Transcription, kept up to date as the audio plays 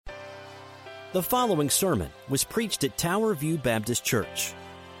The following sermon was preached at Tower View Baptist Church.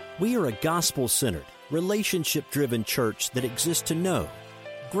 We are a gospel-centered, relationship-driven church that exists to know,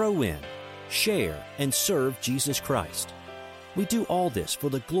 grow in, share, and serve Jesus Christ. We do all this for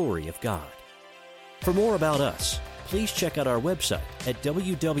the glory of God. For more about us, please check out our website at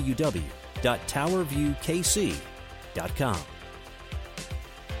www.towerviewkc.com.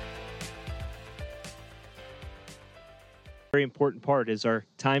 Very important part is our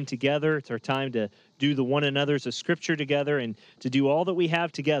time together. It's our time to do the one another's of Scripture together and to do all that we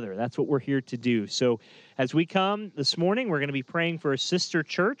have together. That's what we're here to do. So as we come this morning, we're going to be praying for a sister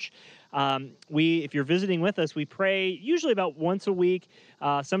church. If you're visiting with us, we pray usually about once a week.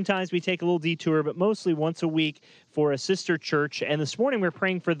 Sometimes we take a little detour, but mostly once a week for a sister church. And this morning we're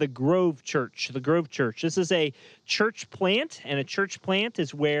praying for the Grove Church. The Grove Church. This is a church plant, and a church plant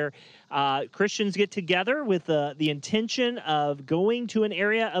is where Christians get together with the intention of going to an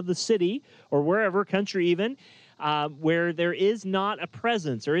area of the city or wherever, country even, where there is not a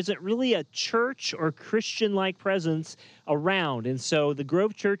presence or isn't really a church or Christian-like presence around. And so the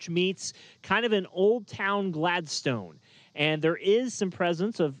Grove Church meets kind of in Old Town Gladstone. And there is some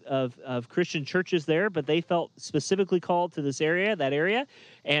presence of Christian churches there, but they felt specifically called to that area.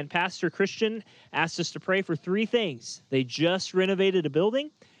 And Pastor Christian asked us to pray for three things. They just renovated a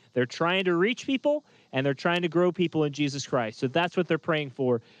building. They're trying to reach people, and they're trying to grow people in Jesus Christ. So that's what they're praying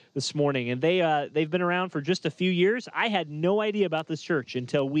for this morning. And they've been around for just a few years. I had no idea about this church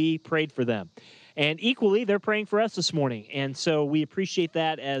until we prayed for them. And equally, they're praying for us this morning. And so we appreciate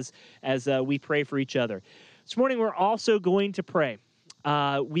that as we pray for each other. This morning, we're also going to pray.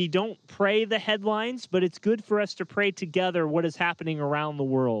 We don't pray the headlines, but it's good for us to pray together what is happening around the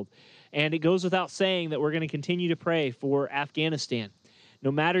world. And it goes without saying that we're going to continue to pray for Afghanistan.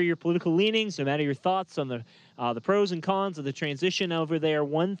 No matter your political leanings, no matter your thoughts on the pros and cons of the transition over there,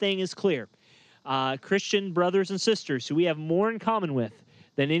 one thing is clear. Christian brothers and sisters who we have more in common with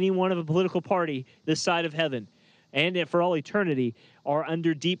than any one of a political party this side of heaven and for all eternity are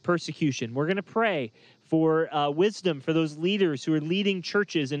under deep persecution. We're going to pray for wisdom for those leaders who are leading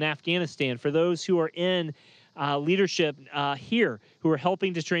churches in Afghanistan, for those who are in leadership here who are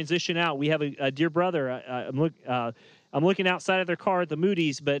helping to transition out. We have a dear brother. I'm looking outside of their car at the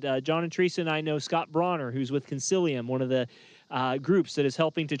Moody's, but John and Teresa and I know Scott Bronner, who's with Concilium, one of the groups that is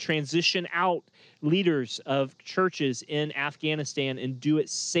helping to transition out leaders of churches in Afghanistan and do it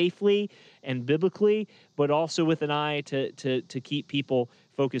safely and biblically, but also with an eye to keep people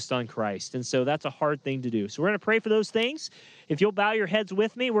focused on Christ. And so that's a hard thing to do. So we're going to pray for those things. If you'll bow your heads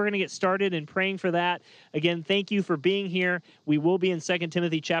with me, we're going to get started in praying for that. Again, thank you for being here. We will be in 2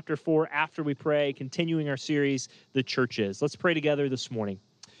 Timothy chapter 4 after we pray, continuing our series, The Churches. Let's pray together this morning.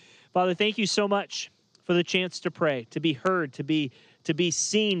 Father, thank you so much for the chance to pray, to be heard, to be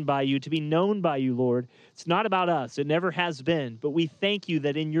seen by you, to be known by you, Lord. It's not about us. It never has been. But we thank you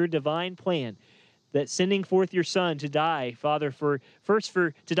that in your divine plan, that sending forth your Son to die, Father, to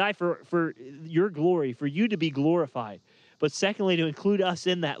die for your glory, for you to be glorified. But secondly, to include us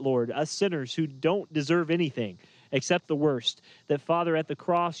in that, Lord, us sinners who don't deserve anything except the worst. That, Father, at the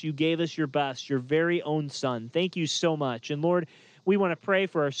cross, you gave us your best, your very own Son. Thank you so much. And Lord, we want to pray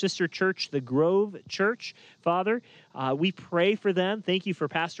for our sister church, the Grove Church. Father, we pray for them. Thank you for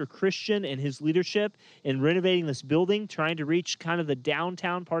Pastor Christian and his leadership in renovating this building, trying to reach kind of the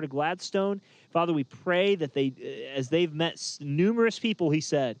downtown part of Gladstone. Father, we pray that as they've met numerous people, he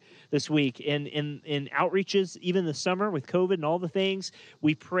said, this week in outreaches, even this summer with COVID and all the things,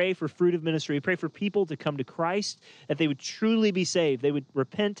 we pray for fruit of ministry. We pray for people to come to Christ, that they would truly be saved. They would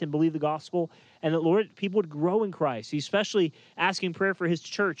repent and believe the gospel, and that, Lord, people would grow in Christ. He's especially asking prayer for his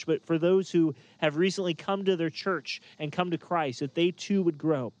church, but for those who have recently come to their church and come to Christ, that they too would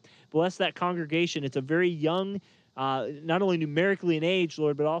grow. Bless that congregation. It's a very young, not only numerically in age,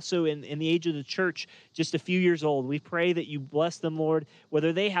 Lord, but also in the age of the church, just a few years old. We pray that you bless them, Lord,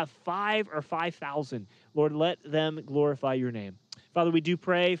 whether they have 5 or 5,000. Lord, let them glorify your name. Father, we do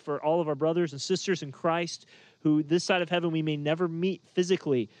pray for all of our brothers and sisters in Christ who this side of heaven we may never meet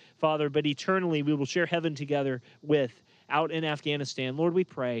physically, Father, but eternally we will share heaven together with out in Afghanistan. Lord, we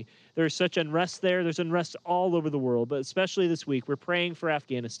pray. There is such unrest there. There's unrest all over the world, but especially this week, we're praying for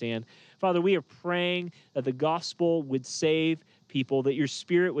Afghanistan. Father, we are praying that the gospel would save people, that your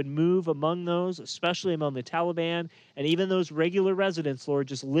spirit would move among those, especially among the Taliban and even those regular residents, Lord,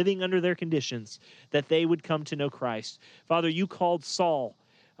 just living under their conditions, that they would come to know Christ. Father, you called Saul,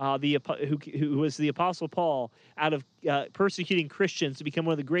 who was the Apostle Paul, out of persecuting Christians to become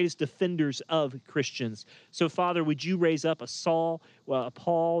one of the greatest defenders of Christians. So, Father, would you raise up a Saul, a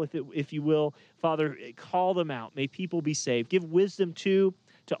Paul, if you will. Father, call them out. May people be saved. Give wisdom to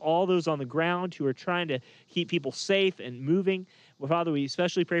to all those on the ground who are trying to keep people safe and moving. Well, Father, we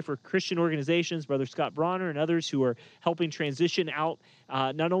especially pray for Christian organizations, Brother Scott Bronner and others who are helping transition out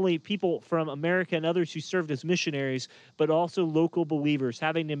not only people from America and others who served as missionaries, but also local believers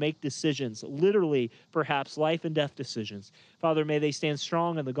having to make decisions, literally perhaps life and death decisions. Father, may they stand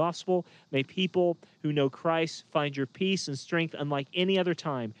strong in the gospel. May people who know Christ find your peace and strength unlike any other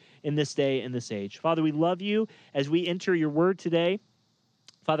time in this day and this age. Father, we love you as we enter your word today.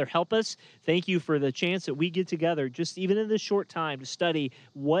 Father, help us. Thank you for the chance that we get together, just even in this short time, to study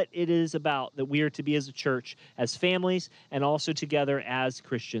what it is about that we are to be as a church, as families, and also together as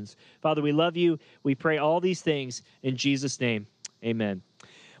Christians. Father, we love you. We pray all these things in Jesus' name. Amen.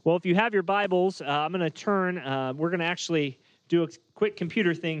 Well, if you have your Bibles, I'm going to turn. We're going to actually do a quick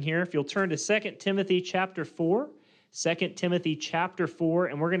computer thing here. If you'll turn to 2 Timothy chapter 4, 2 Timothy chapter 4,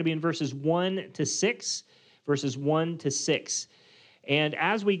 and we're going to be in verses 1 to 6, verses 1 to 6. And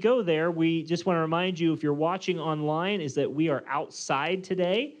as we go there, we just want to remind you, if you're watching online, is that we are outside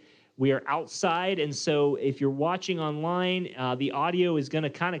today. We are outside, and so if you're watching online, the audio is going to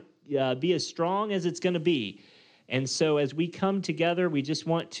kind of be as strong as it's going to be. And so as we come together, we just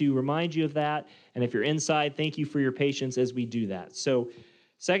want to remind you of that. And if you're inside, thank you for your patience as we do that. So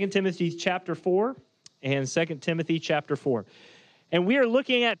 2 Timothy chapter 4 and 2 Timothy chapter 4. And we are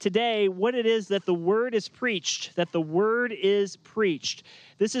looking at today what it is that the word is preached, that the word is preached.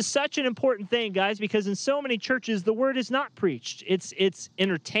 This is such an important thing, guys, because in so many churches, the word is not preached. It's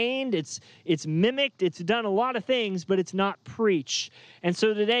entertained, it's mimicked, it's done a lot of things, but it's not preached. And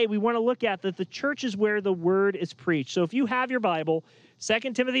so today we want to look at that the church is where the word is preached. So if you have your Bible, 2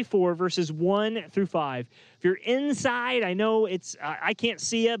 Timothy 4, verses 1 through 5. If you're inside, I know it's I can't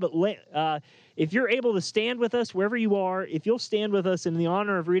see you, but if you're able to stand with us wherever you are, if you'll stand with us in the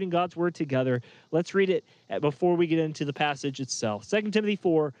honor of reading God's word together, let's read it before we get into the passage itself. 2 Timothy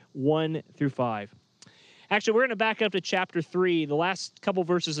 4, 1 through 5. Actually, we're going to back up to chapter 3, the last couple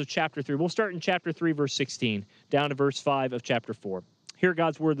verses of chapter 3. We'll start in chapter 3, verse 16, down to verse 5 of chapter 4. Hear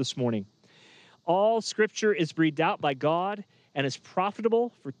God's word this morning. All scripture is breathed out by God and is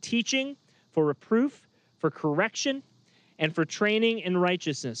profitable for teaching, for reproof, for correction, and for training in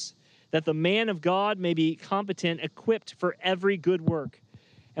righteousness, that the man of God may be competent, equipped for every good work.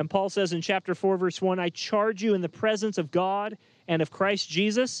 And Paul says in chapter 4, verse 1, I charge you in the presence of God and of Christ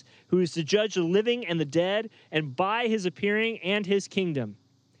Jesus, who is to judge the living and the dead, and by his appearing and his kingdom.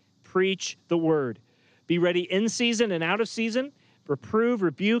 Preach the word. Be ready in season and out of season. Reprove,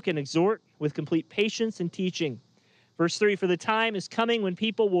 rebuke, and exhort with complete patience and teaching. Verse 3, for the time is coming when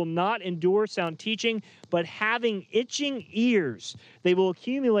people will not endure sound teaching, but having itching ears, they will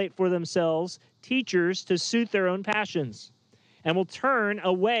accumulate for themselves teachers to suit their own passions, and will turn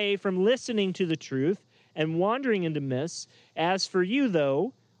away from listening to the truth and wandering into myths. As for you,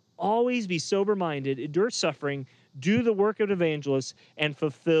 though, always be sober-minded, endure suffering, do the work of evangelists, and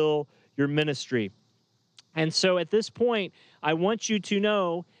fulfill your ministry. And so at this point, I want you to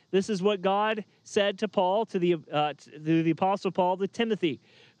know this is what God said to Paul, to the Apostle Paul, to Timothy.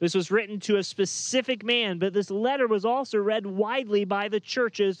 This was written to a specific man, but this letter was also read widely by the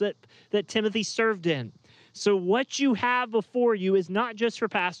churches that Timothy served in. So what you have before you is not just for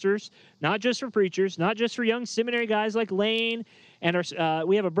pastors, not just for preachers, not just for young seminary guys like Lane. And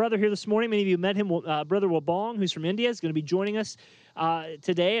we have a brother here this morning. Many of you met him, Brother Wabong, who's from India, is going to be joining us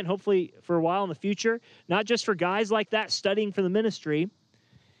today and hopefully for a while in the future. Not just for guys like that studying for the ministry.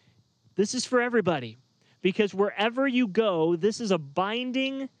 This is for everybody, because wherever you go, this is a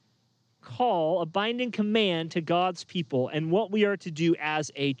binding call, a binding command to God's people and what we are to do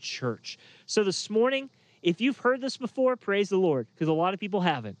as a church. So this morning, if you've heard this before, praise the Lord, because a lot of people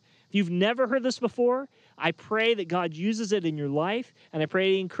haven't. If you've never heard this before, I pray that God uses it in your life, and I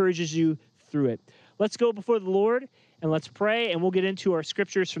pray He encourages you through it. Let's go before the Lord, and let's pray, and we'll get into our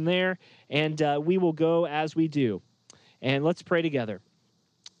scriptures from there, and we will go as we do. And let's pray together.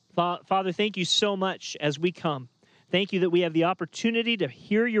 Father, thank you so much as we come. Thank you that we have the opportunity to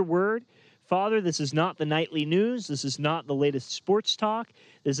hear your word. Father, this is not the nightly news. This is not the latest sports talk.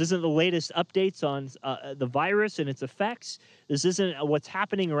 This isn't the latest updates on the virus and its effects. This isn't what's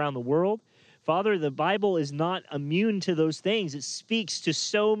happening around the world. Father, the Bible is not immune to those things. It speaks to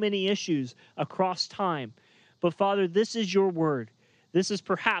so many issues across time. But Father, this is your word. This is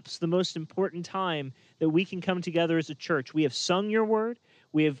perhaps the most important time that we can come together as a church. We have sung your word.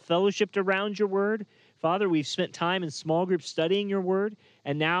 We have fellowshiped around your word. Father, we've spent time in small groups studying your word.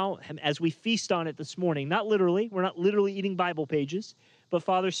 And now, as we feast on it this morning, not literally, we're not literally eating Bible pages, but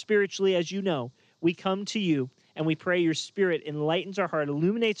Father, spiritually, as you know, we come to you And we pray your Spirit enlightens our heart,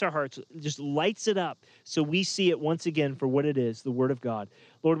 illuminates our hearts, just lights it up so we see it once again for what it is, the Word of God.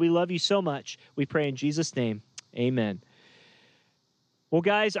 Lord, we love you so much. We pray in Jesus' name, amen. Well,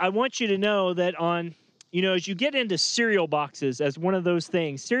 guys, I want you to know that as you get into cereal boxes as one of those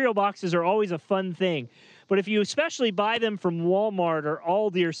things, cereal boxes are always a fun thing. But if you especially buy them from Walmart or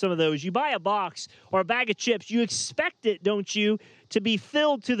Aldi or some of those, you buy a box or a bag of chips, you expect it, don't you, to be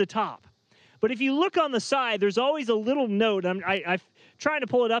filled to the top. But if you look on the side, there's always a little note. I'm trying to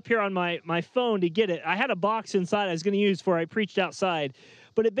pull it up here on my phone to get it. I had a box inside I was going to use before I preached outside.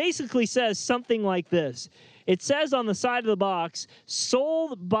 But it basically says something like this. It says on the side of the box,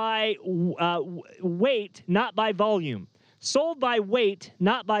 sold by weight, not by volume. Sold by weight,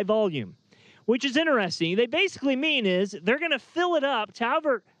 not by volume, which is interesting. They basically mean is they're going to fill it up to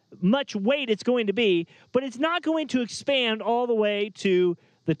however much weight it's going to be, but it's not going to expand all the way to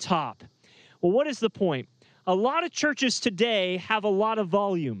the top. Well, what is the point? A lot of churches today have a lot of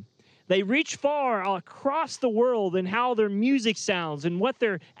volume. They reach far across the world in how their music sounds and what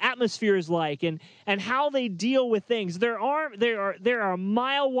their atmosphere is like and how they deal with things. They are a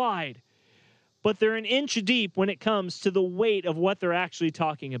mile wide, but they're an inch deep when it comes to the weight of what they're actually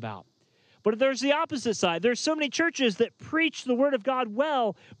talking about. But there's the opposite side. There's so many churches that preach the Word of God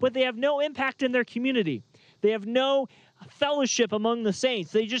well, but they have no impact in their community. They have no fellowship among the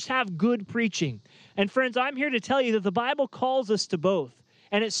saints. They just have good preaching. And friends, I'm here to tell you that the Bible calls us to both.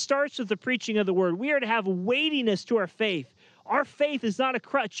 And it starts with the preaching of the Word. We are to have weightiness to our faith. Our faith is not a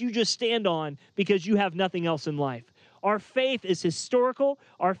crutch you just stand on because you have nothing else in life. Our faith is historical,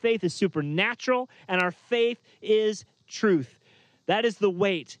 our faith is supernatural, and our faith is truth. That is the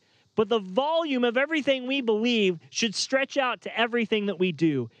weight. But the volume of everything we believe should stretch out to everything that we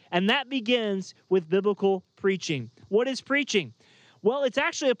do. And that begins with biblical preaching. What is preaching? Well, it's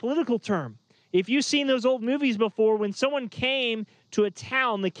actually a political term. If you've seen those old movies before, when someone came to a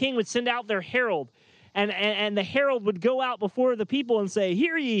town, the king would send out their herald, and the herald would go out before the people and say,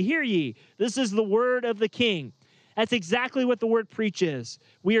 "Hear ye, hear ye. This is the word of the king." That's exactly what the word preach is.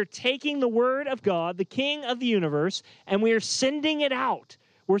 We are taking the word of God, the King of the universe, and we are sending it out.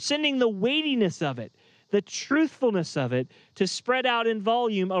 We're sending the weightiness of it, the truthfulness of it, to spread out in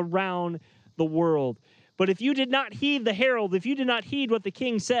volume around the world. But if you did not heed the herald, if you did not heed what the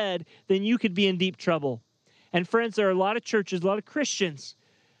king said, then you could be in deep trouble. And friends, there are a lot of churches, a lot of Christians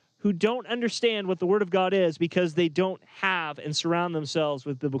who don't understand what the Word of God is because they don't have and surround themselves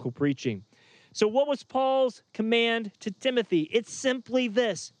with biblical preaching. So what was Paul's command to Timothy? It's simply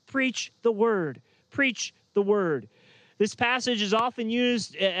this: preach the Word. Preach the Word. This passage is often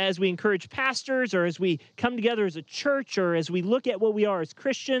used as we encourage pastors or as we come together as a church or as we look at what we are as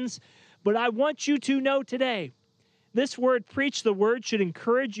Christians. But I want you to know today, this word, preach the Word, should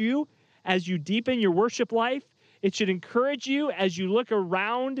encourage you as you deepen your worship life. It should encourage you as you look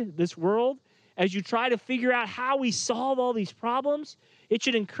around this world, as you try to figure out how we solve all these problems. It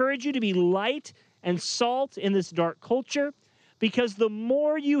should encourage you to be light and salt in this dark culture, because the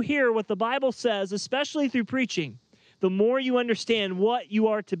more you hear what the Bible says, especially through preaching, the more you understand what you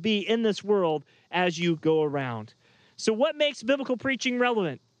are to be in this world as you go around. So what makes biblical preaching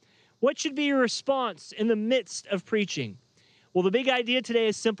relevant? What should be your response in the midst of preaching? Well, the big idea today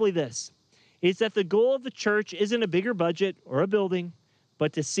is simply this. It's that the goal of the church isn't a bigger budget or a building,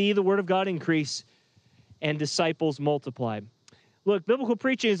 but to see the Word of God increase and disciples multiply. Look, biblical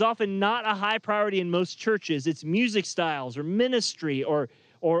preaching is often not a high priority in most churches. It's music styles or ministry or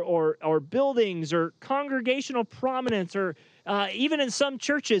buildings or congregational prominence or even in some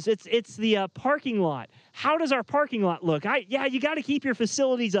churches, it's the parking lot. How does our parking lot look? You got to keep your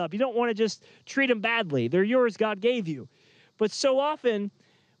facilities up. You don't want to just treat them badly. They're yours, God gave you. But so often,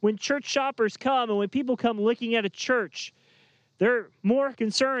 when church shoppers come and when people come looking at a church, they're more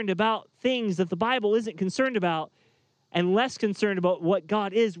concerned about things that the Bible isn't concerned about and less concerned about what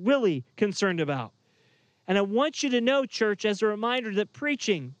God is really concerned about. And I want you to know, church, as a reminder that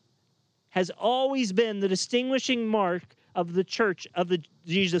preaching has always been the distinguishing mark of the church of the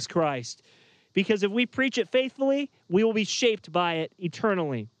Jesus Christ. Because if we preach it faithfully, we will be shaped by it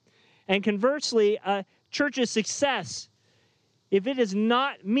eternally. And conversely, a church's success, if it does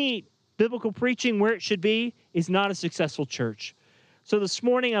not meet biblical preaching where it should be, is not a successful church. So this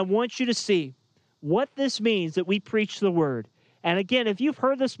morning, I want you to see what this means that we preach the Word. And again, if you've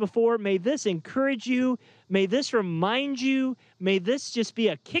heard this before, may this encourage you. May this remind you. May this just be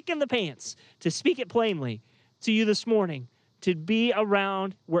a kick in the pants, to speak it plainly to you this morning, to be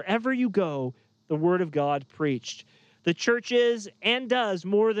around wherever you go, the Word of God preached. The church is and does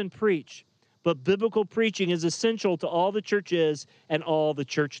more than preach, but biblical preaching is essential to all the church is and all the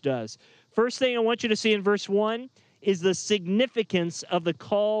church does. First thing I want you to see in verse 1 is the significance of the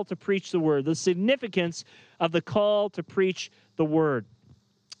call to preach the word, the significance of the call to preach the word.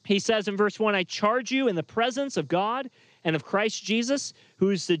 He says in verse 1, I charge you in the presence of God and of Christ Jesus,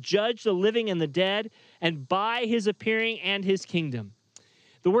 who is to judge the living and the dead, and by his appearing and his kingdom.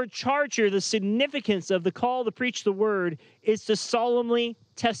 The word charge here, the significance of the call to preach the word, is to solemnly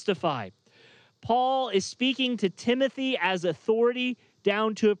testify. Paul is speaking to Timothy as authority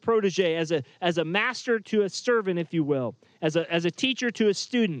down to a protege, as a master to a servant, if you will, as a teacher to a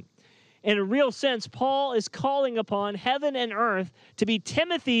student. In a real sense, Paul is calling upon heaven and earth to be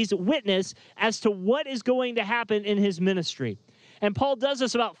Timothy's witness as to what is going to happen in his ministry. And Paul does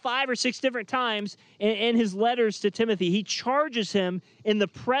this about 5 or 6 different times in his letters to Timothy. He charges him in the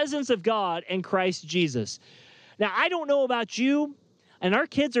presence of God and Christ Jesus. Now, I don't know about you, and our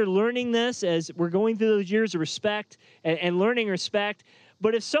kids are learning this as we're going through those years of respect and learning respect.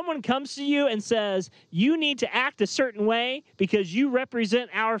 But if someone comes to you and says, you need to act a certain way because you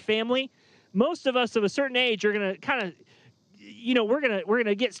represent our family, most of us of a certain age are going to kind of, we're going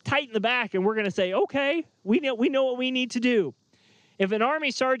to get tight in the back and we're going to say, okay, we know what we need to do. If an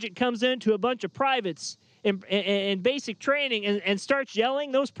Army sergeant comes into a bunch of privates in basic training and starts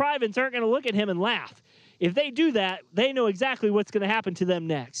yelling, those privates aren't going to look at him and laugh. If they do that, they know exactly what's going to happen to them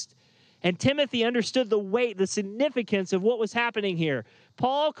next. And Timothy understood the weight, the significance of what was happening here.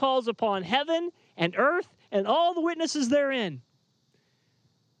 Paul calls upon heaven and earth and all the witnesses therein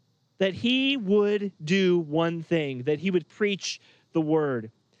that he would do one thing, that he would preach the word.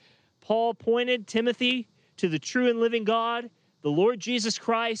 Paul pointed Timothy to the true and living God, the Lord Jesus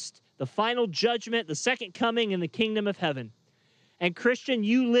Christ, the final judgment, the second coming, and the kingdom of heaven. And Christian,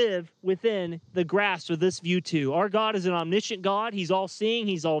 you live within the grasp of this view too. Our God is an omniscient God. He's all-seeing.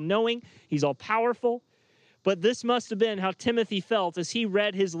 He's all-knowing. He's all-powerful. But this must have been how Timothy felt as he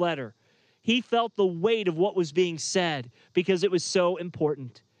read his letter. He felt the weight of what was being said because it was so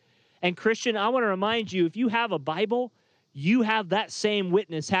important. And Christian, I want to remind you, if you have a Bible, you have that same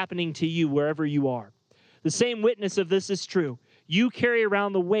witness happening to you wherever you are. The same witness of this is true. You carry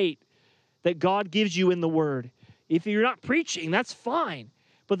around the weight that God gives you in the Word. If you're not preaching, that's fine.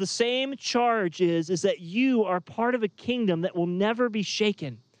 But the same charge is that you are part of a kingdom that will never be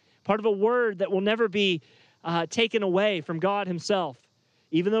shaken, part of a word that will never be taken away from God himself,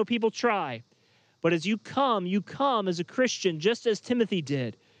 even though people try. But as you come as a Christian, just as Timothy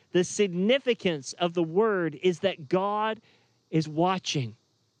did. The significance of the word is that God is watching.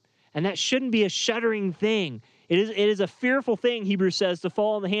 And that shouldn't be a shuddering thing. It is a fearful thing, Hebrews says, to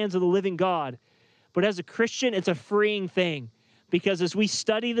fall in the hands of the living God. But as a Christian, it's a freeing thing. Because as we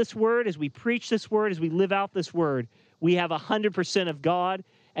study this word, as we preach this word, as we live out this word, we have 100% of God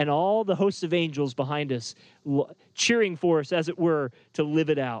and all the hosts of angels behind us, cheering for us, as it were, to live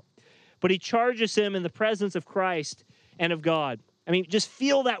it out. But he charges him in the presence of Christ and of God. I mean, just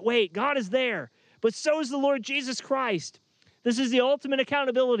feel that weight. God is there. But so is the Lord Jesus Christ. This is the ultimate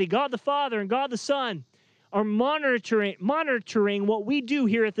accountability. God the Father and God the Son are monitoring what we do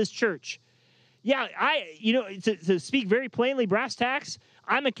here at this church. Yeah, to speak very plainly, brass tacks,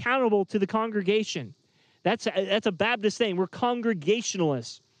 I'm accountable to the congregation. That's a Baptist thing. We're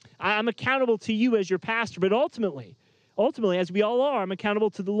congregationalists. I'm accountable to you as your pastor, but ultimately, as we all are, I'm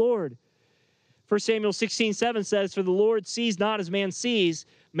accountable to the Lord. 1 Samuel 16:7 says, for the Lord sees not as man sees.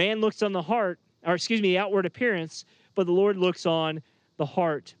 Man looks on the outward appearance, but the Lord looks on the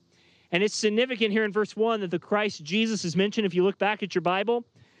heart. And it's significant here in verse 1 that the Christ Jesus is mentioned. If you look back at your Bible,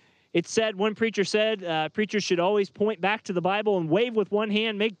 it said, one preacher said, preachers should always point back to the Bible and wave with one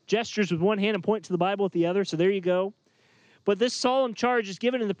hand, make gestures with one hand and point to the Bible with the other. So there you go. But this solemn charge is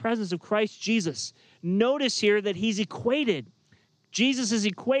given in the presence of Christ Jesus. Notice here that he's equated. Jesus is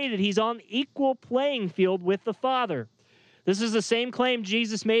equated. He's on equal playing field with the Father. This is the same claim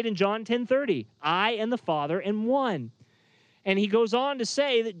Jesus made in John 10:30. I and the Father am one. And he goes on to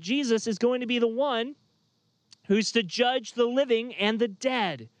say that Jesus is going to be the one who's to judge the living and the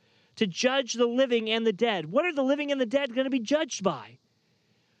dead. To judge the living and the dead. What are the living and the dead going to be judged by?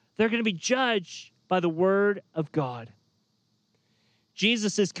 They're going to be judged by the Word of God.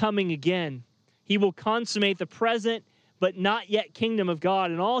 Jesus is coming again. He will consummate the present but not yet kingdom of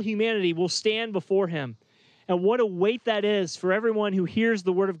God, and all humanity will stand before him. And what a weight that is for everyone who hears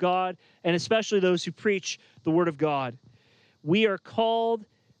the Word of God, and especially those who preach the Word of God. We are called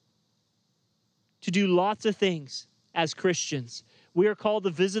to do lots of things as Christians. We are called to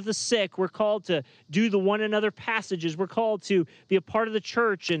visit the sick. We're called to do the one another passages. We're called to be a part of the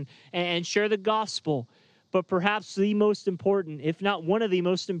church and share the gospel. But perhaps the most important, if not one of the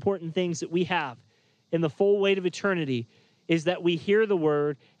most important things that we have in the full weight of eternity is that we hear the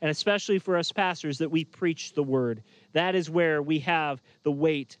word, and especially for us pastors, that we preach the word. That is where we have the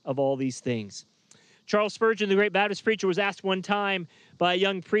weight of all these things. Charles Spurgeon, the great Baptist preacher, was asked one time by a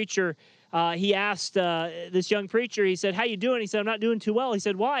young preacher. He asked this young preacher, he said, "How you doing?" He said, "I'm not doing too well." He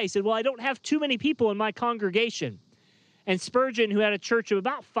said, "Why?" He said, "Well, I don't have too many people in my congregation." And Spurgeon, who had a church of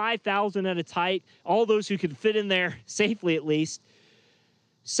about 5,000 at its height, all those who could fit in there safely at least,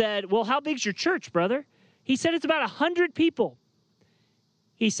 said, "Well, how big's your church, brother?" He said, "It's about 100 people."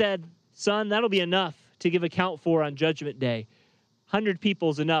 He said, "Son, that'll be enough to give account for on Judgment Day. 100 people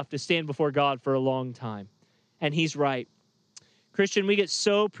is enough to stand before God for a long time." And he's right. Christian, we get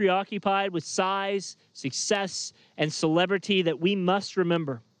so preoccupied with size, success, and celebrity that we must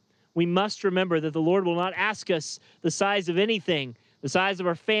remember that the Lord will not ask us the size of anything, the size of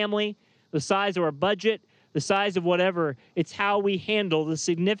our family, the size of our budget, the size of whatever. It's how we handle the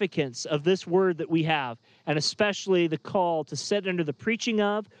significance of this word that we have, and especially the call to sit under the preaching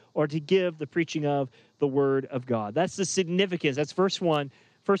of or to give the preaching of the word of God. That's the significance. That's first point,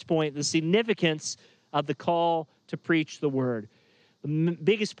 the significance of the call to preach the word. The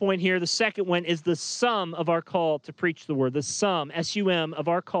biggest point here, the second one, is the sum of our call to preach the word. The sum, S-U-M, of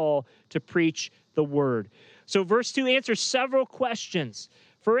our call to preach the word. So verse 2 answers several questions.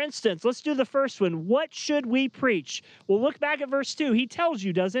 For instance, let's do the first one. What should we preach? Well, look back at verse 2. He tells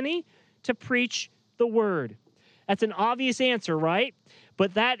you, doesn't he? To preach the word. That's an obvious answer, right?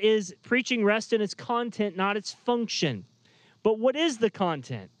 But that is preaching rests in its content, not its function. But what is the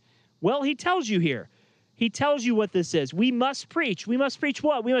content? Well, he tells you here. He tells you what this is. We must preach. We must preach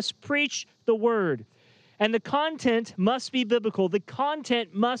what? We must preach the word. And the content must be biblical. The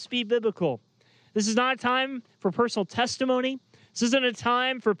content must be biblical. This is not a time for personal testimony. This isn't a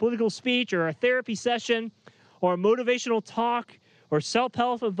time for political speech or a therapy session or a motivational talk or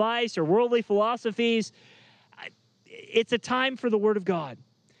self-help advice or worldly philosophies. It's a time for the word of God.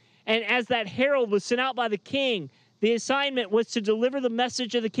 And as that herald was sent out by the king, the assignment was to deliver the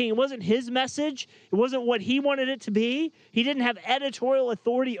message of the king. It wasn't his message. It wasn't what he wanted it to be. He didn't have editorial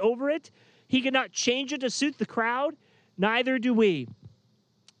authority over it. He could not change it to suit the crowd. Neither do we.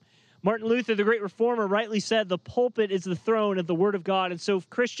 Martin Luther, the great reformer, rightly said, the pulpit is the throne of the word of God. And so,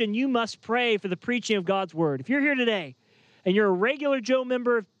 Christian, you must pray for the preaching of God's word. If you're here today and you're a regular Joe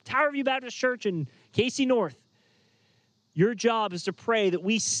member of Tower View Baptist Church in Casey North, your job is to pray that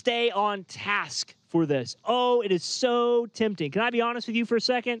we stay on task for this. Oh, it is so tempting. Can I be honest with you for a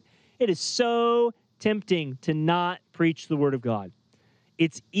second? It is so tempting to not preach the word of God.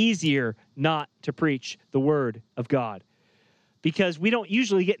 It's easier not to preach the word of God because we don't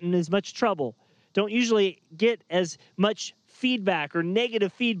usually get in as much trouble, don't usually get as much feedback or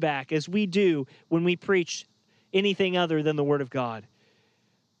negative feedback as we do when we preach anything other than the word of God.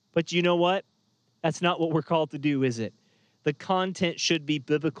 But you know what? That's not what we're called to do, is it? The content should be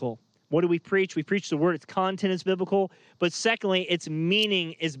biblical. What do we preach? We preach the word. Its content is biblical. But secondly, its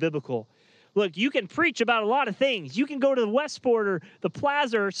meaning is biblical. Look, you can preach about a lot of things. You can go to the Westport or the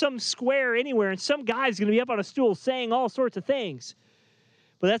Plaza or some square anywhere, and some guy's going to be up on a stool saying all sorts of things.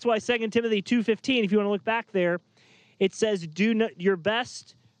 But that's why 2 Timothy 2:15, if you want to look back there, it says, do your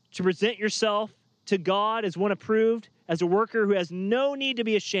best to present yourself to God as one approved, as a worker who has no need to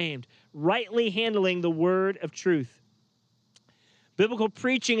be ashamed, rightly handling the word of truth. Biblical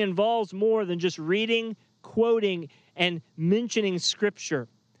preaching involves more than just reading, quoting, and mentioning Scripture.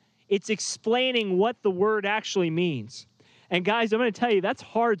 It's explaining what the word actually means. And guys, I'm going to tell you, that's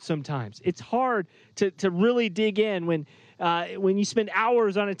hard sometimes. It's hard to really dig in when you spend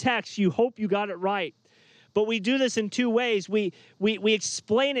hours on a text, you hope you got it right. But we do this in two ways. We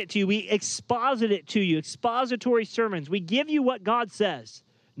explain it to you. We exposit it to you, expository sermons. We give you what God says,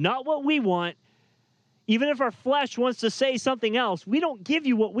 not what we want. Even if our flesh wants to say something else, we don't give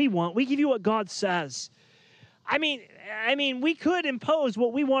you what we want. We give you what God says. I mean, we could impose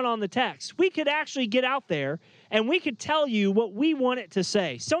what we want on the text. We could actually get out there and we could tell you what we want it to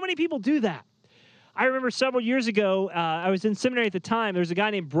say. So many people do that. I remember several years ago, I was in seminary at the time. There was a guy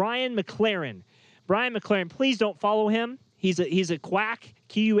named Brian McLaren. Brian McLaren, please don't follow him. He's a quack,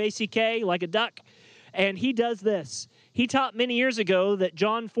 Q-U-A-C-K, like a duck. And he does this. He taught many years ago that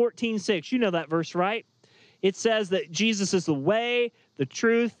John 14:6, you know that verse, right? It says that Jesus is the way, the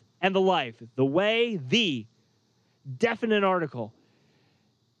truth, and the life. The way, the definite article.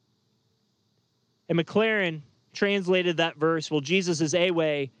 And McLaren translated that verse, well, Jesus is a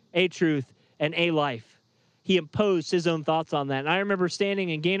way, a truth, and a life. He imposed his own thoughts on that. And I remember standing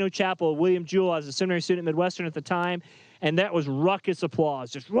in Gano Chapel, William Jewell, as a seminary student at Midwestern at the time, and that was ruckus applause.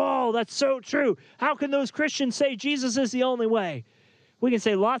 Just, whoa, that's so true. How can those Christians say Jesus is the only way? We can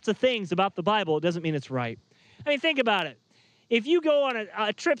say lots of things about the Bible. It doesn't mean it's right. I mean, think about it. If you go on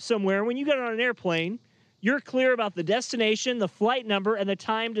a trip somewhere, when you get on an airplane, you're clear about the destination, the flight number, and the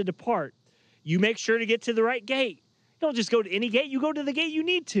time to depart. You make sure to get to the right gate. You don't just go to any gate. You go to the gate you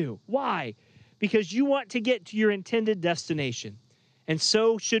need to. Why? Because you want to get to your intended destination. And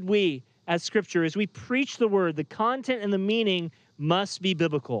so should we, as Scripture. As we preach the word, the content and the meaning must be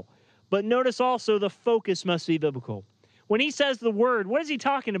biblical. But notice also the focus must be biblical. When he says the word, what is he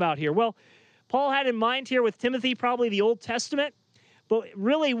talking about here? Well, Paul had in mind here with Timothy probably the Old Testament. But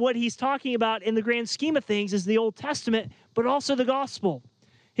really what he's talking about in the grand scheme of things is the Old Testament, but also the gospel.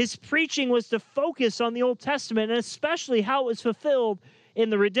 His preaching was to focus on the Old Testament and especially how it was fulfilled in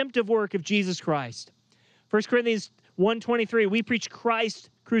the redemptive work of Jesus Christ. 1 Corinthians 1:23, we preach Christ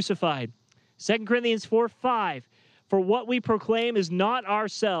crucified. 2 Corinthians 4:5, for what we proclaim is not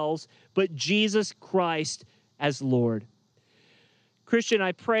ourselves, but Jesus Christ as Lord. Christian,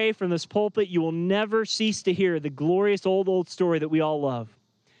 I pray from this pulpit you will never cease to hear the glorious old story that we all love,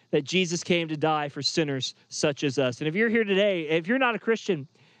 that Jesus came to die for sinners such as us. And if you're here today, if you're not a Christian,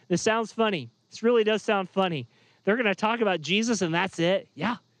 this sounds funny. This really does sound funny. They're going to talk about Jesus and that's it?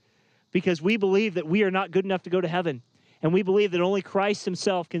 Yeah, because we believe that we are not good enough to go to heaven. And we believe that only Christ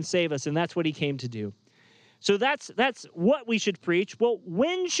himself can save us, and that's what he came to do. So that's what we should preach. Well,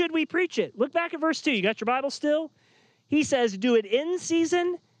 when should we preach it? Look back at verse 2. You got your Bible still? He says, do it in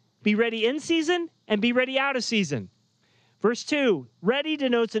season, be ready in season, and be ready out of season. Verse 2, ready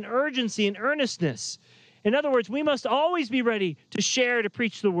denotes an urgency and earnestness. In other words, we must always be ready to share, to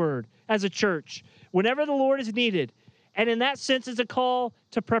preach the word as a church, whenever the Lord is needed. And in that sense, it's a call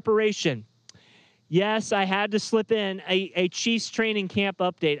to preparation. Yes, I had to slip in a Chiefs training camp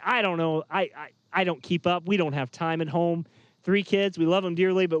update. I don't know. I don't keep up. We don't have time at home. 3 kids, we love them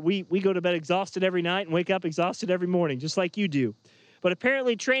dearly, but we go to bed exhausted every night and wake up exhausted every morning, just like you do. But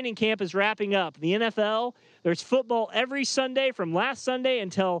apparently training camp is wrapping up. The NFL, there's football every Sunday from last Sunday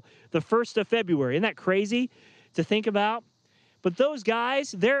until the 1st of February. Isn't that crazy to think about? But those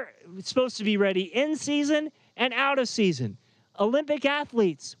guys, they're supposed to be ready in season and out of season. Olympic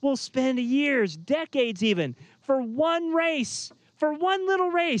athletes will spend years, decades even, for one race, for one little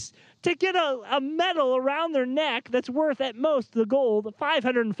race, to get a medal around their neck that's worth at most the gold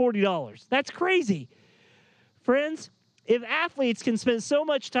 $540. That's crazy. Friends, if athletes can spend so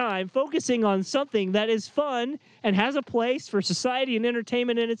much time focusing on something that is fun and has a place for society and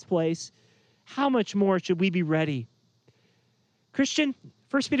entertainment in its place, how much more should we be ready? Christian,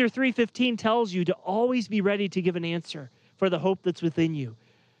 1 Peter 3:15 tells you to always be ready to give an answer for the hope that's within you,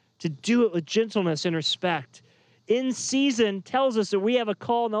 to do it with gentleness and respect. In season tells us that we have a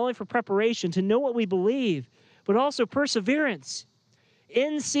call not only for preparation to know what we believe, but also perseverance.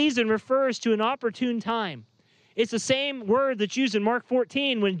 In season refers to an opportune time. It's the same word that's used in Mark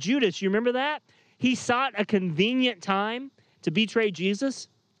 14 when Judas, you remember that? He sought a convenient time to betray Jesus.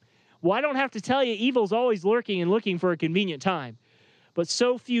 Well, I don't have to tell you, evil's always lurking and looking for a convenient time. But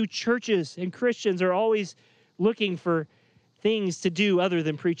so few churches and Christians are always looking for things to do other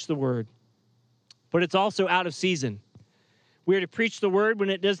than preach the word. But it's also out of season. We're to preach the word when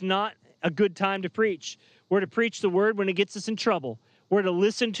it is not a good time to preach. We're to preach the word when it gets us in trouble. We're to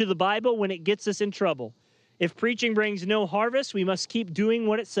listen to the Bible when it gets us in trouble. If preaching brings no harvest, we must keep doing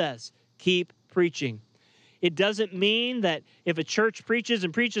what it says. Keep preaching. It doesn't mean that if a church preaches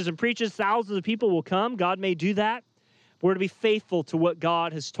and preaches and preaches, thousands of people will come. God may do that. We're to be faithful to what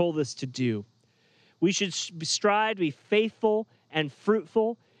God has told us to do. We should strive to be faithful and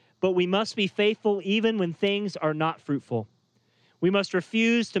fruitful, but we must be faithful even when things are not fruitful. We must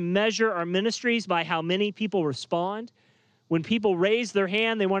refuse to measure our ministries by how many people respond. When people raise their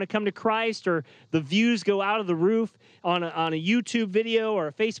hand, they want to come to Christ, or the views go out of the roof on a YouTube video or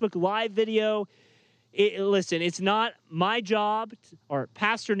a Facebook Live video. Listen, it's not my job or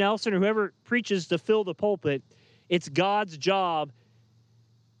Pastor Nelson or whoever preaches to fill the pulpit. It's God's job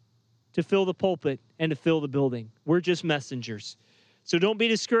to fill the pulpit and to fill the building. We're just messengers. So don't be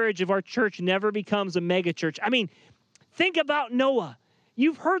discouraged if our church never becomes a mega church. I mean, think about Noah.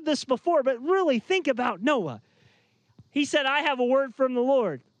 You've heard this before, but really think about Noah. He said, I have a word from the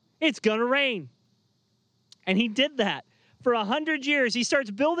Lord. It's going to rain. And he did that for 100 years. He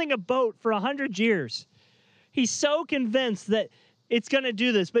starts building a boat for 100 years. He's so convinced that it's going to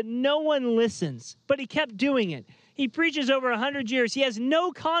do this, but no one listens. But he kept doing it. He preaches over 100 years. He has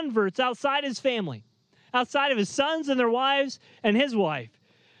no converts outside his family, outside of his sons and their wives and his wife.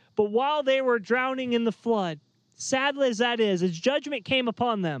 But while they were drowning in the flood, sadly as that is, as judgment came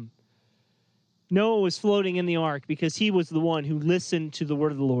upon them, Noah was floating in the ark because he was the one who listened to the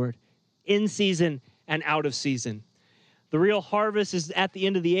word of the Lord in season and out of season. The real harvest is at the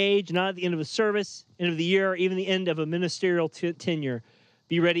end of the age, not at the end of a service, end of the year, or even the end of a ministerial tenure.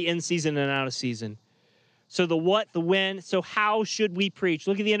 Be ready in season and out of season. So the what, the when. So how should we preach?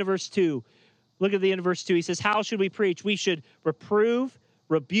 Look at the end of verse 2. Look at the end of verse 2. He says, how should we preach? We should reprove,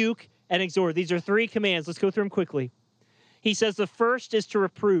 rebuke, and exhort. These are 3 commands. Let's go through them quickly. He says the first is to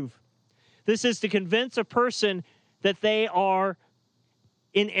reprove. This is to convince a person that they are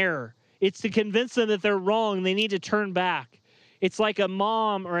in error. It's to convince them that they're wrong. They need to turn back. It's like a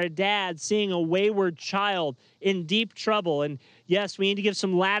mom or a dad seeing a wayward child in deep trouble. And yes, we need to give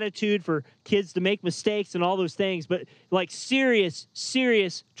some latitude for kids to make mistakes and all those things, but like serious,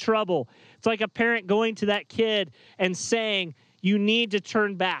 serious trouble. It's like a parent going to that kid and saying, you need to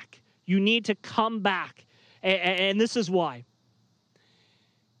turn back. You need to come back. And this is why.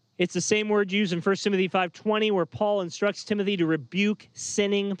 It's the same word used in 1 Timothy 5:20 where Paul instructs Timothy to rebuke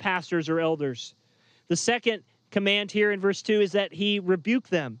sinning pastors or elders. The second command here in verse 2 is that he rebuke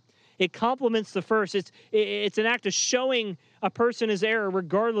them. It complements the first. It's an act of showing a person his error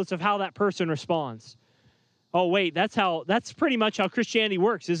regardless of how that person responds. Oh, wait, that's pretty much how Christianity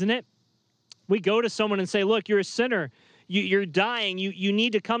works, isn't it? We go to someone and say, look, you're a sinner. You're dying. You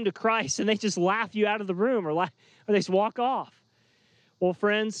need to come to Christ. And they just laugh you out of the room or they just walk off. Well,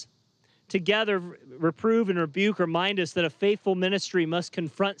 friends, together, reprove and rebuke remind us that a faithful ministry must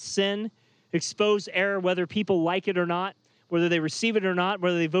confront sin, expose error, whether people like it or not, whether they receive it or not,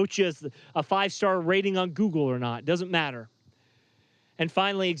 whether they vote you as a 5-star rating on Google or not. It doesn't matter. And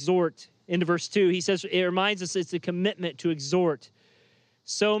finally, exhort. Into verse 2, he says, it reminds us it's a commitment to exhort.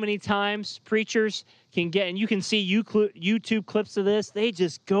 So many times, preachers can get, and you can see YouTube clips of this, they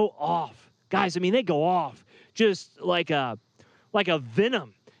just go off. Guys, I mean, they go off. Just like a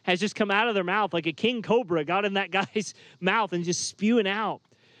venom has just come out of their mouth, like a king cobra got in that guy's mouth and just spewing out.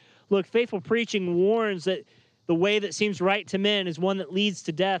 Look, faithful preaching warns that the way that seems right to men is one that leads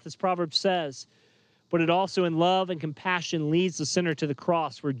to death, as Proverbs says. But it also, in love and compassion, leads the sinner to the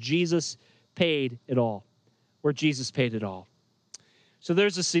cross where Jesus paid it all. Where Jesus paid it all. So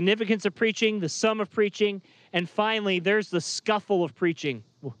there's the significance of preaching, the sum of preaching, and finally, there's the scuffle of preaching.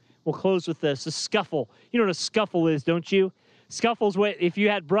 We'll close with this. The scuffle. You know what a scuffle is, don't you? Scuffle's what, if you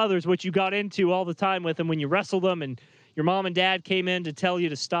had brothers, what you got into all the time with them when you wrestled them and your mom and dad came in to tell you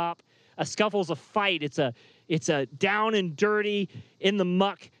to stop. A scuffle's a fight. It's a down and dirty, in the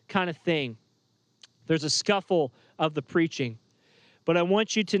muck kind of thing. There's a scuffle of the preaching. But I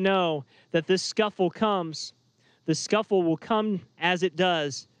want you to know that the scuffle will come as it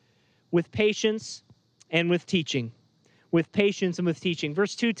does with patience and with teaching. With patience and with teaching.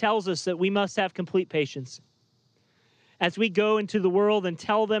 Verse 2 tells us that we must have complete patience. As we go into the world and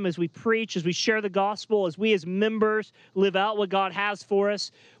tell them, as we preach, as we share the gospel, as we as members live out what God has for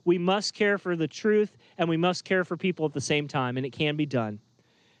us, we must care for the truth and we must care for people at the same time, and it can be done.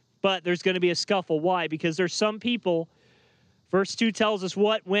 But there's going to be a scuffle. Why? Because there's some people, verse 2 tells us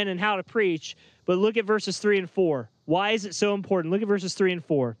what, when, and how to preach, but look at verses 3 and 4. Why is it so important? Look at verses 3 and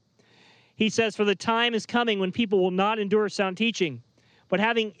 4. He says, for the time is coming when people will not endure sound teaching, but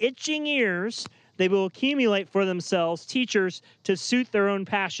having itching ears, they will accumulate for themselves teachers to suit their own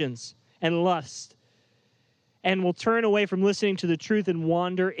passions and lust, and will turn away from listening to the truth and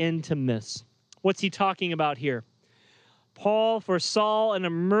wander into myths. What's he talking about here? Paul foresaw an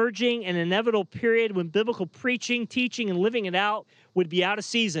emerging and inevitable period when biblical preaching, teaching, and living it out would be out of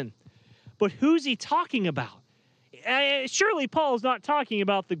season. But who's he talking about? Surely Paul is not talking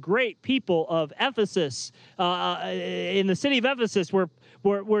about the great people of Ephesus, in the city of Ephesus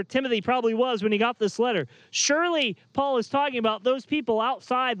where Timothy probably was when he got this letter. Surely Paul is talking about those people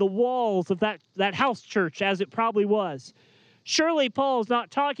outside the walls of that house church, as it probably was. Surely Paul is not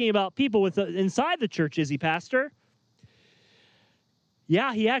talking about people inside the church, is he, Pastor?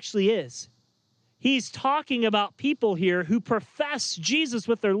 Yeah, he actually is. He's talking about people here who profess Jesus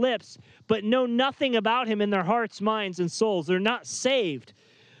with their lips, but know nothing about him in their hearts, minds, and souls. They're not saved.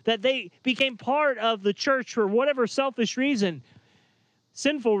 That they became part of the church for whatever selfish reason,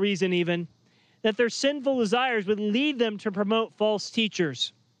 sinful reason even, that their sinful desires would lead them to promote false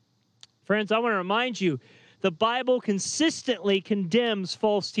teachers. Friends, I want to remind you, the Bible consistently condemns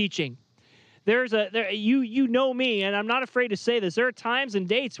false teaching. You know me, and I'm not afraid to say this. There are times and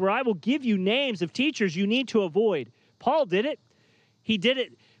dates where I will give you names of teachers you need to avoid. Paul did it. He did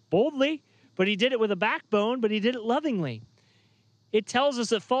it boldly, but he did it with a backbone, but he did it lovingly. It tells us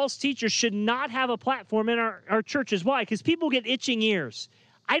that false teachers should not have a platform in our churches. Why? Because people get itching ears.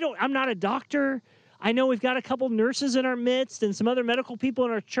 I'm not a doctor. I know we've got a couple nurses in our midst and some other medical people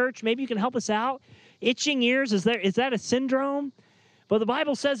in our church. Maybe you can help us out. Itching ears, is that a syndrome? Well, the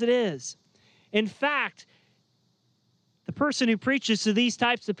Bible says it is. In fact, The person who preaches to these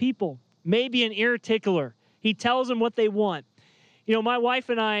types of people may be an ear tickler. He tells them what they want. You know, my wife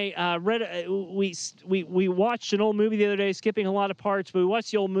and I we watched an old movie the other day, skipping a lot of parts, but we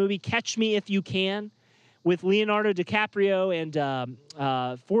watched the old movie Catch Me If You Can with Leonardo DiCaprio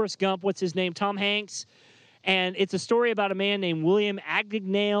and Forrest Gump. What's his name? Tom Hanks. And it's a story about a man named William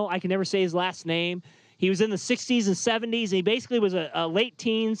Abagnale. I can never say his last name. He was in the 60s and 70s, and he basically was a late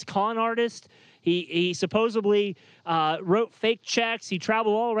teens con artist. He supposedly wrote fake checks. He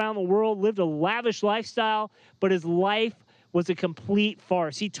traveled all around the world, lived a lavish lifestyle, but his life was a complete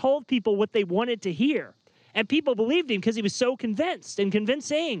farce. He told people what they wanted to hear, and people believed him because he was so convinced and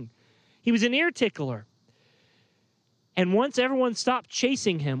convincing. He was an ear tickler. And once everyone stopped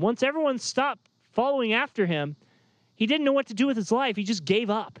chasing him, once everyone stopped following after him, he didn't know what to do with his life. He just gave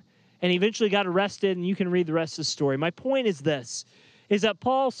up, and he eventually got arrested, and you can read the rest of the story. My point is this, is that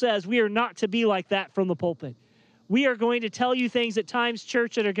Paul says we are not to be like that from the pulpit. We are going to tell you things at times,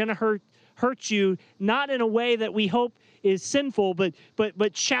 church, that are going to hurt you, not in a way that we hope is sinful,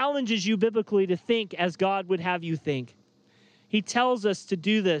 but challenges you biblically to think as God would have you think. He tells us to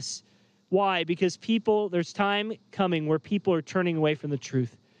do this. Why? Because there's time coming where people are turning away from the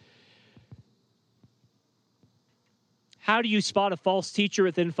truth. How do you spot a false teacher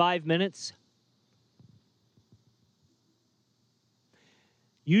within 5 minutes?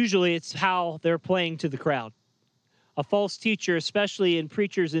 Usually it's how they're playing to the crowd. A false teacher, especially in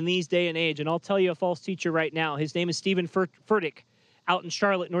preachers in these day and age, and I'll tell you a false teacher right now. His name is Stephen Furtick out in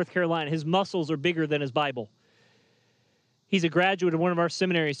Charlotte, North Carolina. His muscles are bigger than his Bible. He's a graduate of one of our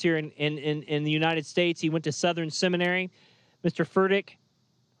seminaries here in the United States. He went to Southern Seminary. Mr. Furtick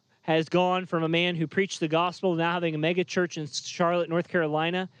has gone from a man who preached the gospel, now having a mega church in Charlotte, North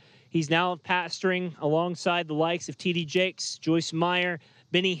Carolina. He's now pastoring alongside the likes of T.D. Jakes, Joyce Meyer,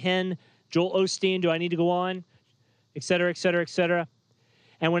 Benny Hinn, Joel Osteen. Do I need to go on? Et cetera, et cetera, et cetera.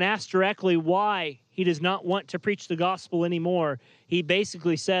 And when asked directly why he does not want to preach the gospel anymore, he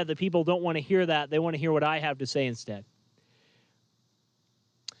basically said that people don't want to hear that. They want to hear what I have to say instead.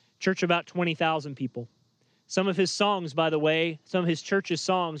 Church of about 20,000 people. Some of his songs, by the way, some of his church's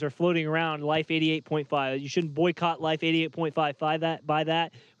songs are floating around Life 88.5. You shouldn't boycott Life 88.5 by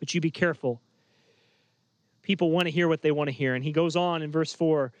that, but you be careful. People want to hear what they want to hear. And he goes on in verse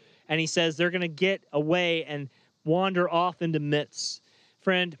 4, and he says they're going to get away and wander off into myths.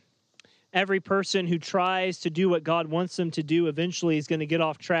 Friend, every person who tries to do what God wants them to do eventually is going to get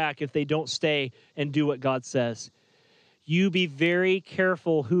off track if they don't stay and do what God says. You be very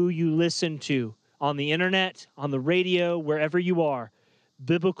careful who you listen to on the internet, on the radio, wherever you are.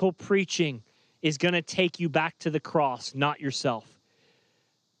 Biblical preaching is going to take you back to the cross, not yourself.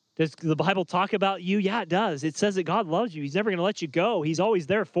 Does the Bible talk about you? Yeah, it does. It says that God loves you. He's never going to let you go. He's always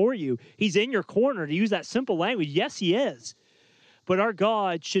there for you. He's in your corner, to use that simple language. Yes, he is. But our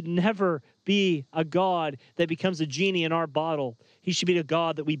God should never be a God that becomes a genie in our bottle. He should be a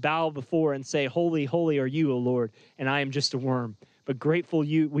God that we bow before and say, holy, holy are you, O Lord, and I am just a worm. But grateful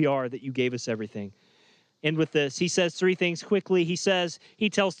we are that you gave us everything. And with this, he says three things quickly. He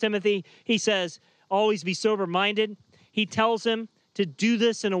tells Timothy, he says, always be sober-minded. He tells him to do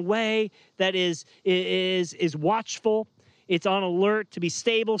this in a way that is watchful. It's on alert, to be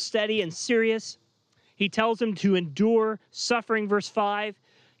stable, steady, and serious. He tells him to endure suffering, verse 5.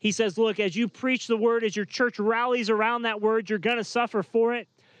 He says, look, as you preach the word, as your church rallies around that word, you're going to suffer for it.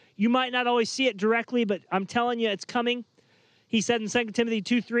 You might not always see it directly, but I'm telling you, it's coming. He said in 2 Timothy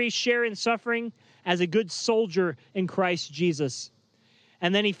 2:3, share in suffering as a good soldier in Christ Jesus.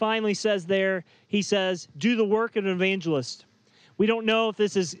 And then he finally says there, he says, do the work of an evangelist. We don't know if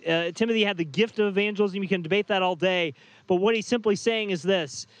this is, Timothy had the gift of evangelism. You can debate that all day. But what he's simply saying is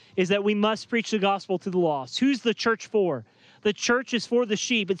this, is that we must preach the gospel to the lost. Who's the church for? The church is for the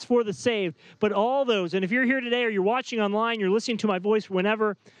sheep. It's for the saved. But all those, and if you're here today or you're watching online, you're listening to my voice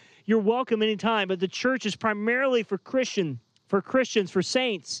whenever, you're welcome anytime. But the church is primarily for Christians, for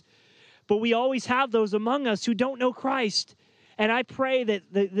saints. But we always have those among us who don't know Christ. And I pray that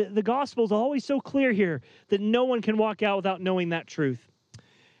the gospel is always so clear here that no one can walk out without knowing that truth.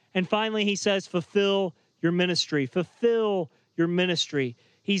 And finally, he says, fulfill your ministry. Fulfill your ministry.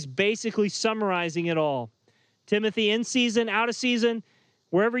 He's basically summarizing it all. Timothy, in season, out of season,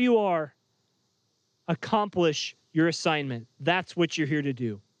 wherever you are, accomplish your assignment. That's what you're here to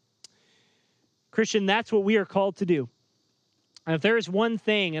do. Christian, that's what we are called to do. And if there is one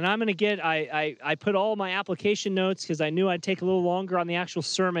thing, and I'm going to get, I put all my application notes because I knew I'd take a little longer on the actual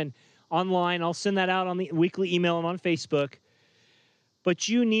sermon online. I'll send that out on the weekly email and on Facebook. But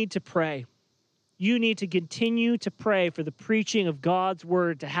you need to pray. You need to continue to pray for the preaching of God's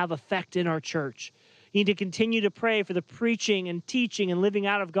word to have effect in our church. You need to continue to pray for the preaching and teaching and living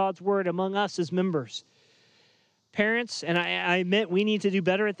out of God's word among us as members. Parents, and I admit we need to do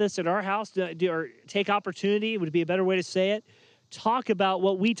better at this at our house, or take opportunity, would be a better way to say it. Talk about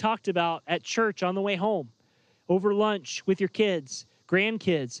what we talked about at church on the way home, over lunch with your kids,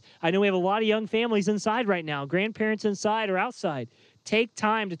 grandkids. I know we have a lot of young families inside right now, grandparents inside or outside. Take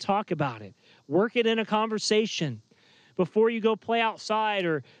time to talk about it. Work it in a conversation. Before you go play outside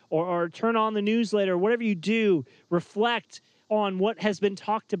or turn on the newsletter, whatever you do, reflect on what has been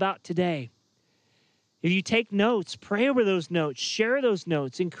talked about today. If you take notes, pray over those notes, share those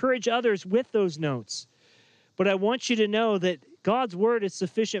notes, encourage others with those notes. But I want you to know that God's word is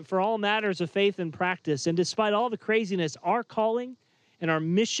sufficient for all matters of faith and practice. And despite all the craziness, our calling and our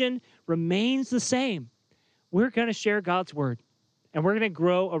mission remains the same. We're going to share God's word, and we're going to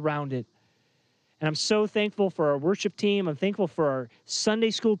grow around it. And I'm so thankful for our worship team. I'm thankful for our Sunday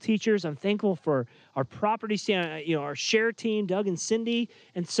school teachers. I'm thankful for our property team, our share team, Doug and Cindy,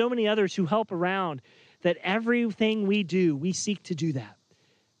 and so many others who help around, that everything we do, we seek to do that.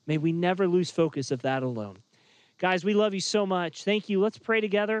 May we never lose focus of that alone. Guys, we love you so much. Thank you. Let's pray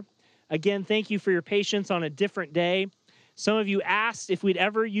together. Again, thank you for your patience on a different day. Some of you asked if we'd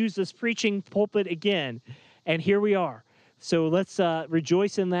ever use this preaching pulpit again, and here we are. So let's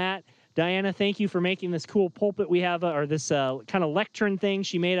rejoice in that. Diana, thank you for making this cool pulpit we have, or this kind of lectern thing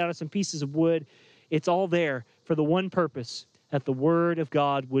she made out of some pieces of wood. It's all there for the one purpose, that the word of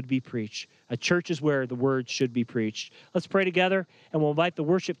God would be preached. A church is where the word should be preached. Let's pray together, and we'll invite the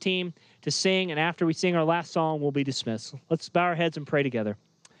worship team to sing, and after we sing our last song, we'll be dismissed. Let's bow our heads and pray together.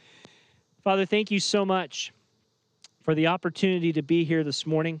 Father, thank you so much for the opportunity to be here this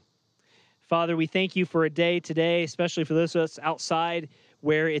morning. Father, we thank you for a day today, especially for those of us outside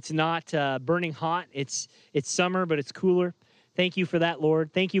where it's not burning hot. It's summer, but it's cooler. Thank you for that,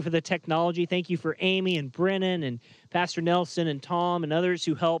 Lord. Thank you for the technology. Thank you for Amy and Brennan and Pastor Nelson and Tom and others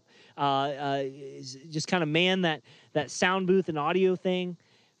who help just kind of man that sound booth and audio thing.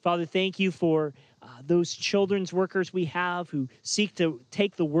 Father, thank you for those children's workers we have who seek to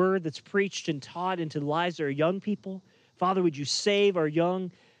take the word that's preached and taught into the lives of our young people. Father, would you save our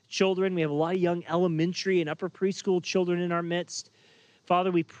young children? We have a lot of young elementary and upper preschool children in our midst.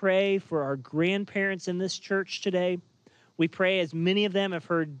 Father, we pray for our grandparents in this church today. We pray, as many of them have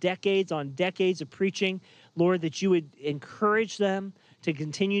heard decades on decades of preaching, Lord, that you would encourage them to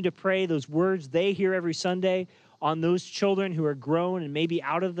continue to pray those words they hear every Sunday on those children who are grown and maybe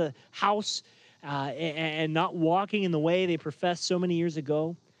out of the house and not walking in the way they professed so many years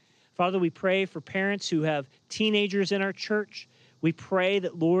ago. Father, we pray for parents who have teenagers in our church. We pray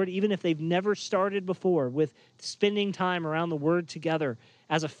that, Lord, even if they've never started before with spending time around the word together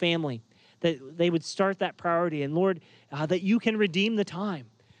as a family, that they would start that priority. And, Lord, that you can redeem the time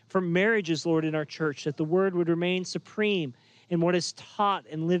for marriages, Lord, in our church, that the word would remain supreme in what is taught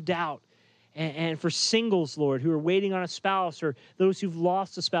and lived out. And for singles, Lord, who are waiting on a spouse, or those who've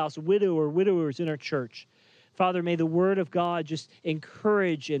lost a spouse, widow or widowers in our church. Father, may the word of God just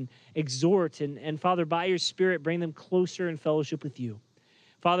encourage and exhort, and Father, by your Spirit, bring them closer in fellowship with you.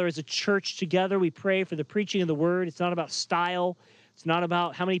 Father, as a church together, we pray for the preaching of the word. It's not about style. It's not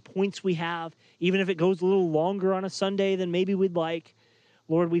about how many points we have, even if it goes a little longer on a Sunday than maybe we'd like.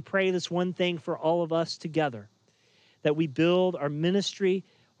 Lord, we pray this one thing for all of us together, that we build our ministry,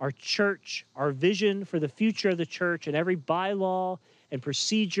 our church, our vision for the future of the church, and every bylaw and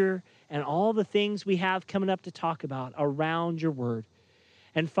procedure and all the things we have coming up to talk about around your word.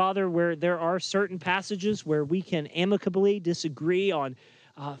 And Father, where there are certain passages where we can amicably disagree on,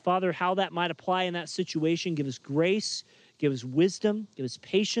 Father, how that might apply in that situation, give us grace, give us wisdom, give us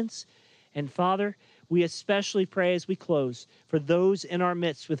patience. And Father, we especially pray as we close for those in our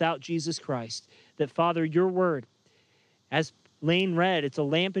midst without Jesus Christ, that Father, your word, as Lane read, it's a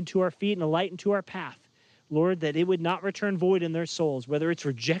lamp unto our feet and a light unto our path. Lord, that it would not return void in their souls, whether it's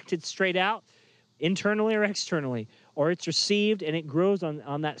rejected straight out, internally or externally, or it's received and it grows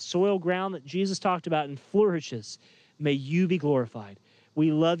on that soil ground that Jesus talked about and flourishes. May you be glorified.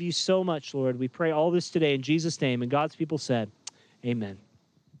 We love you so much, Lord. We pray all this today in Jesus' name, and God's people said, amen.